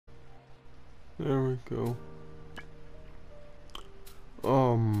There we go.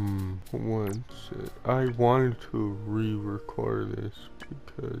 Once I wanted to re-record this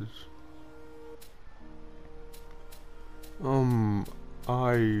because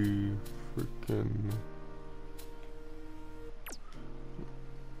I freaking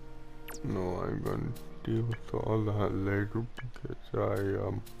no, I'm gonna deal with all that later because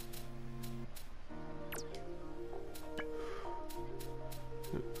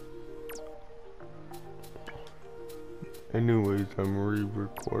anyways, I'm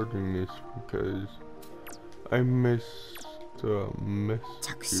re-recording this because I missed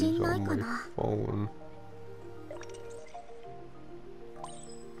messages on my phone.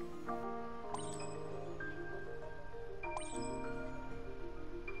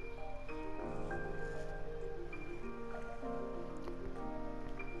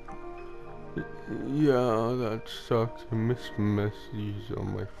 Yeah, that sucks. I missed messages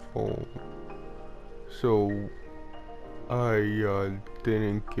on my phone. So I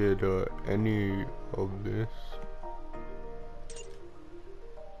didn't get any of this.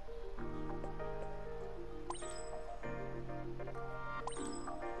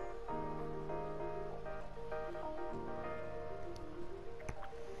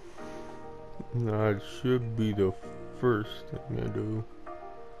 That should be the first thing I do.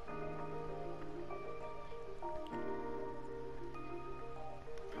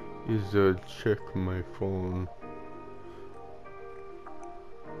 Is check my phone.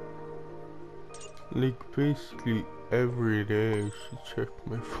 Like basically every day I should check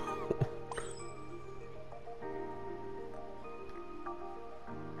my phone.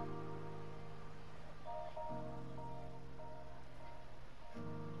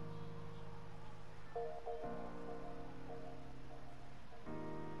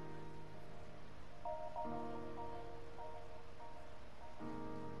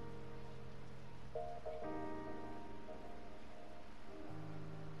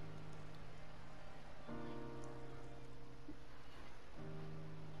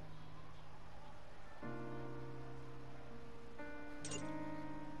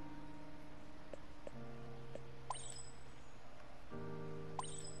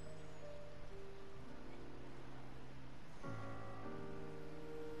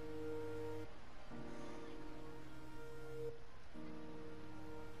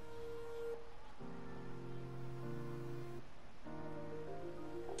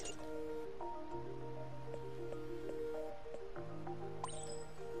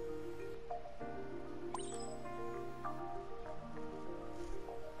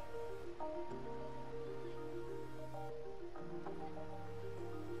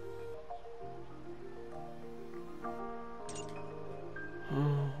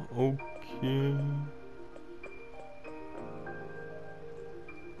 Okay.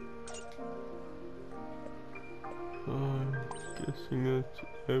 I'm guessing that's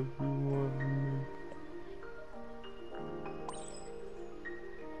everyone.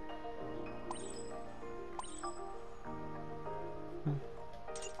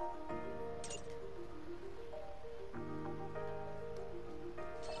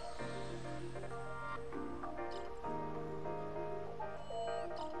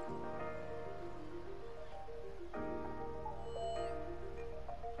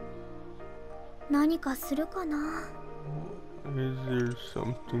 Is there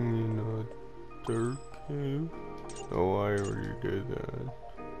something in a dirt cave? Oh, I already did that.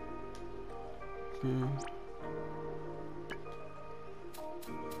 Okay.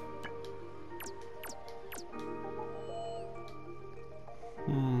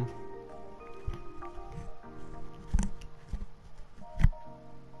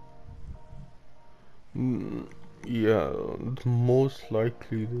 Yeah, most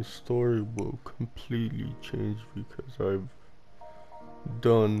likely the story will completely change because I've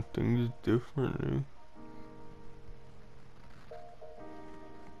done things differently.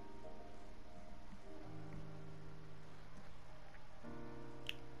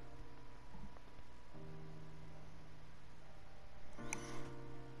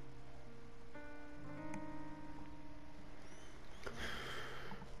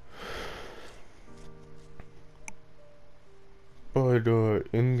 But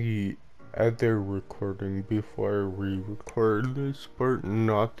in the other recording before I re-record this part,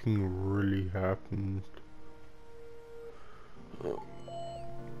 nothing really happened.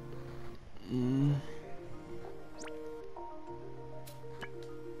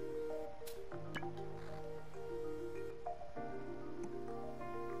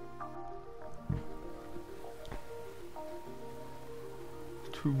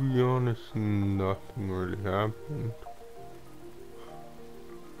 To be honest, nothing really happened.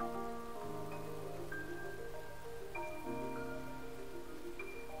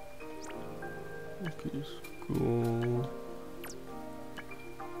 Okay, school.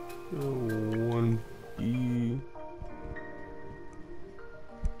 1B.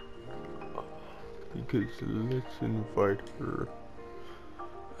 Because let's invite her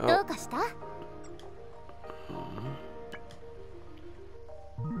out.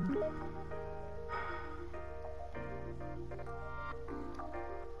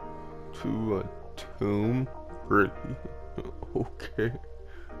 To a tomb? Really? Okay.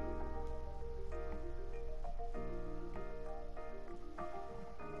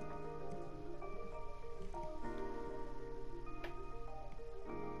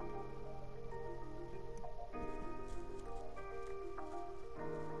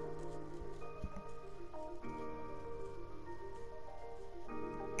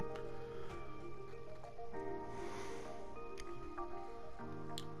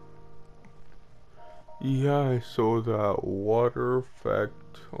 Yeah, I saw that water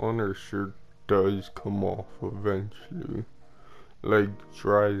effect on her shirt does come off eventually. Like,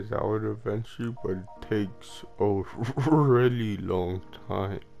 dries out eventually, but it takes a really long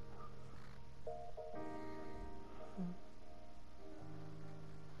time.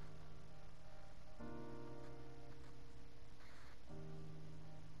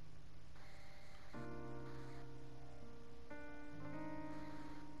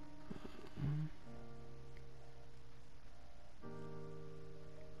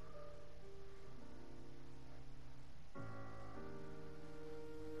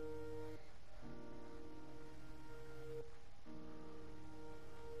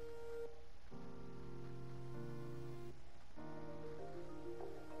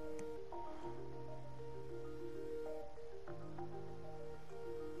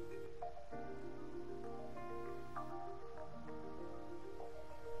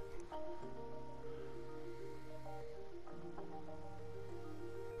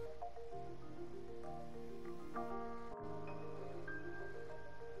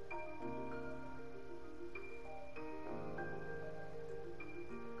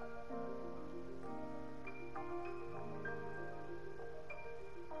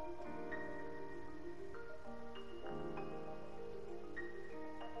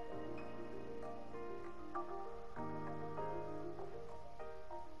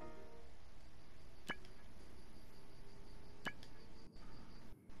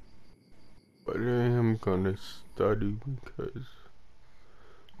 But I am gonna study because,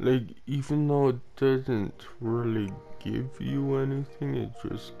 like, even though it doesn't really give you anything, it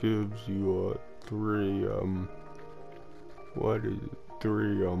just gives you a what is it?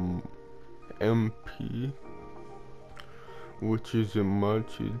 3, MP, which isn't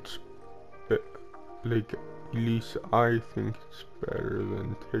much. It's, like, at least I think it's better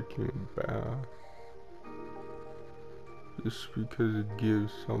than taking a bath. Just because it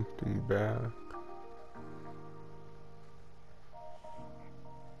gives something back.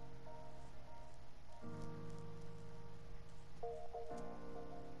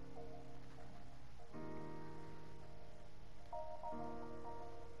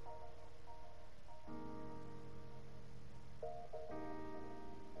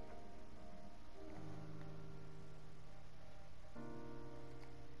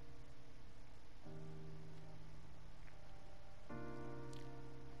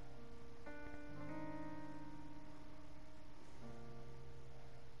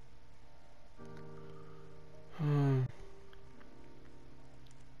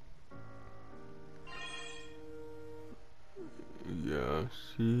 Yeah,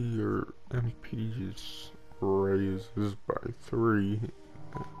 see, your MP just raises by 3.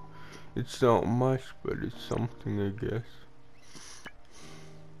 It's not much, but it's something, I guess.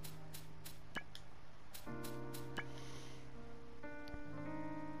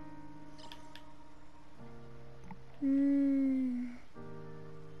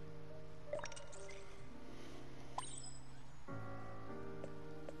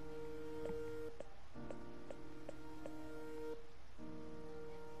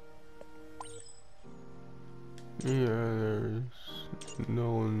 Yeah, there's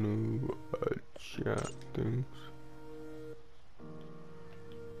no new chat things.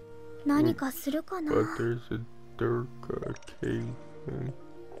 But there's a Durga cave thing.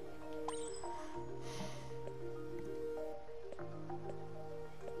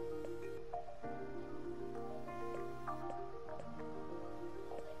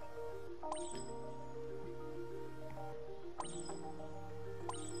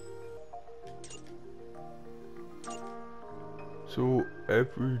 So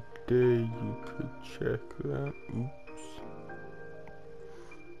every day you could check that. Oops.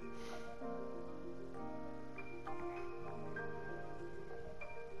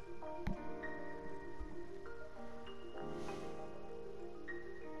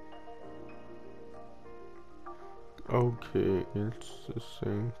 Okay, it's the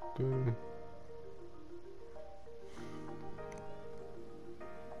same thing.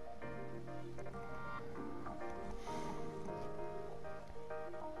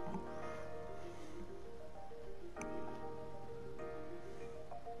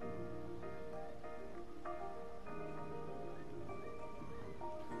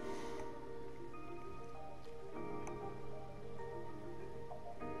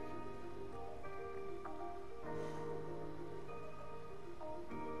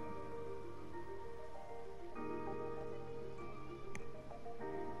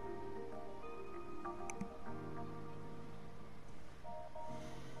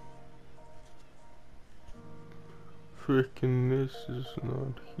 Frickin' this is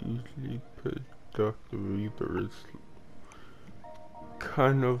not hugely productive either. It's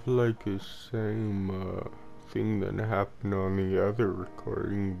kind of like the same thing that happened on the other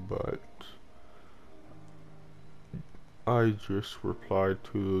recording, but I just replied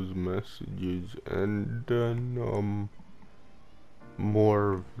to those messages and then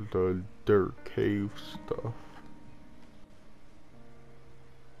more of the dirt cave stuff.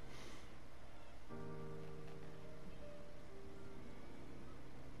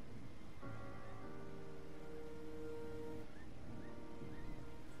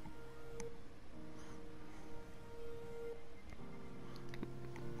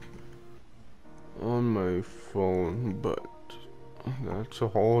 On my phone, but that's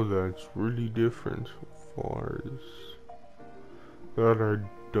all that's really different so far is that I've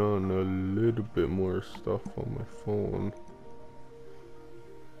done a little bit more stuff on my phone.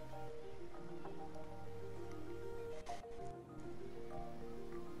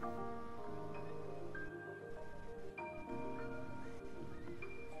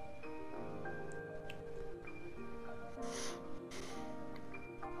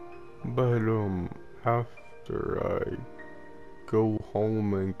 But after I go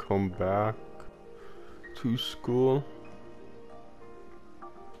home and come back to school,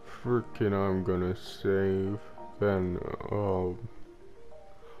 frickin' I'm gonna save, then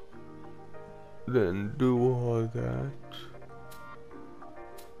do all that.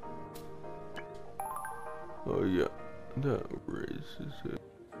 Oh yeah, that raises it.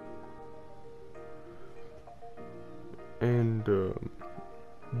 And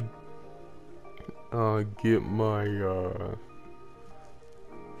get my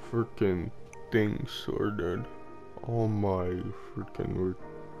frickin' thing sorted. All my frickin'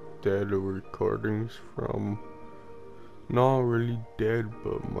 data recordings from, not really dead,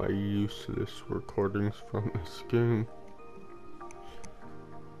 but my useless recordings from this game.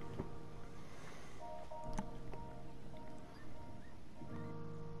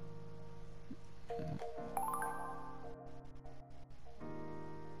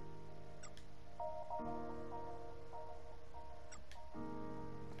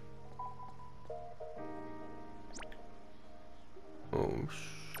 Oh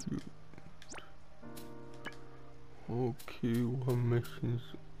shoot. Okay, what missions?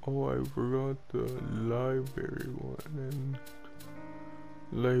 Oh, I forgot the library one and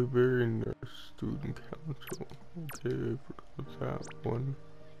library and the student council. Okay, I forgot that one.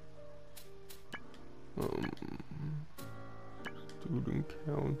 Student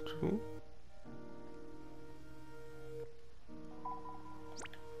council.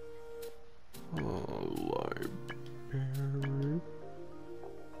 Library.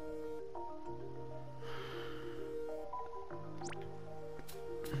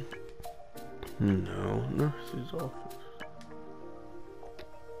 No, nurse's office.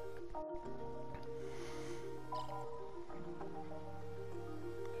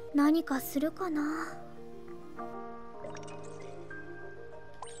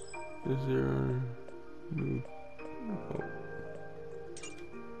 Is there a new... Oh.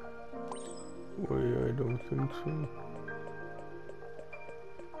 Wait, I don't think so.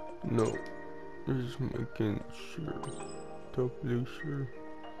 No, just making sure. Doubly sure.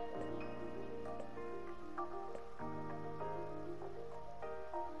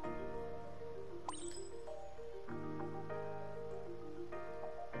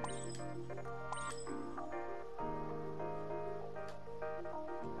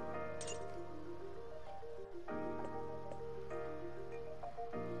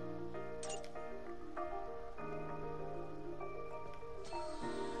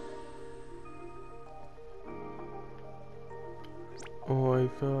 Oh, I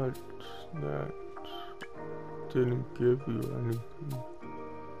thought that didn't give you anything.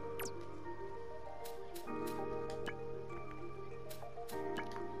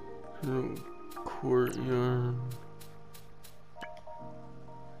 So, courtyard,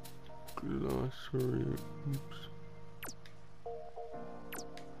 glossary, oops.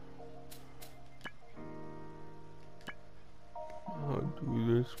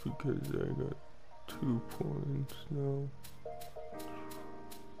 because I got 2 points now.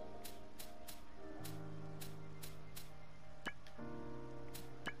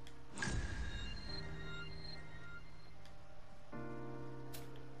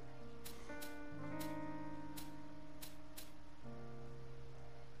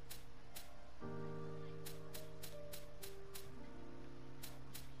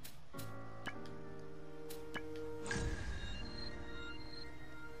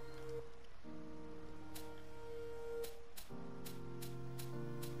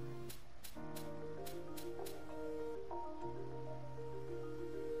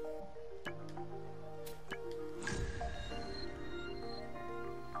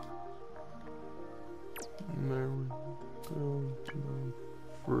 There we go, no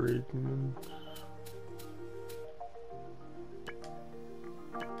fragments.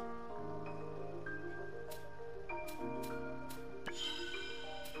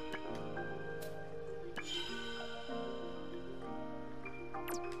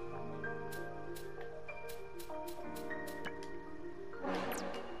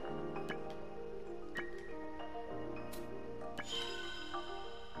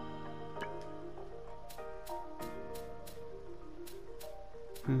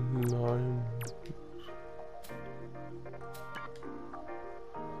 Nine.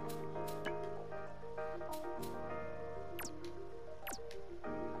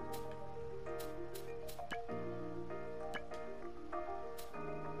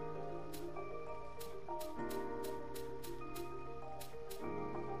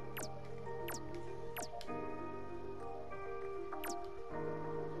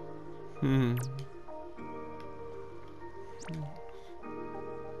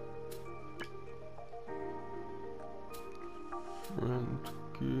 Front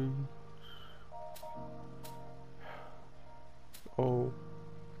gates. Oh.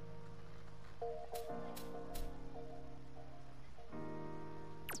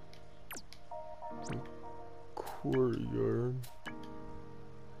 Courtyard.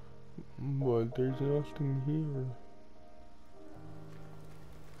 But there's nothing here.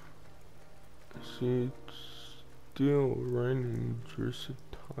 See, it's still raining just a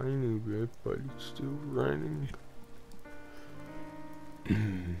tiny bit, but it's still raining.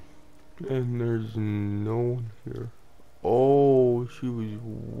 And there's no one here. Oh, she was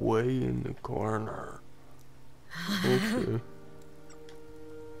way in the corner. Okay.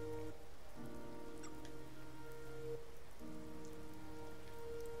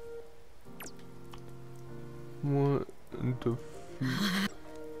 What the feet?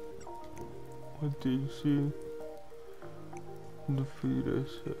 What do you see? Defeat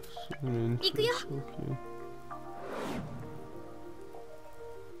assassin. Okay.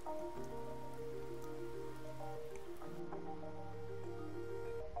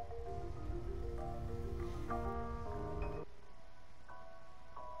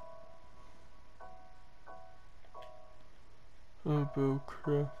 About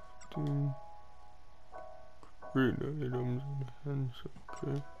crafting great items in hands,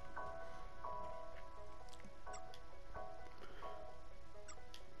 okay.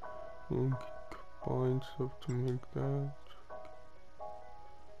 We'll combine stuff to make that.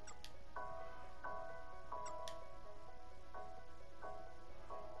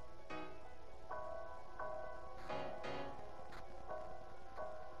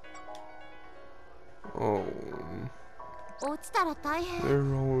 Oh. They're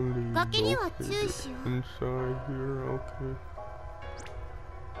only located inside here, okay.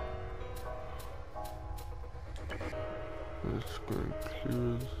 Let's go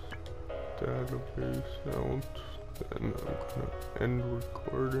clear this database out, and I'm gonna end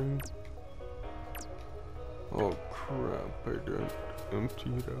recording. Oh crap, I didn't empty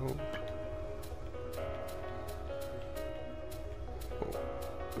it out. Oh,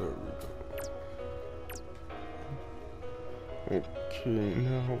 there we go. Okay,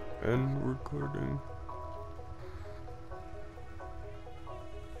 now end recording.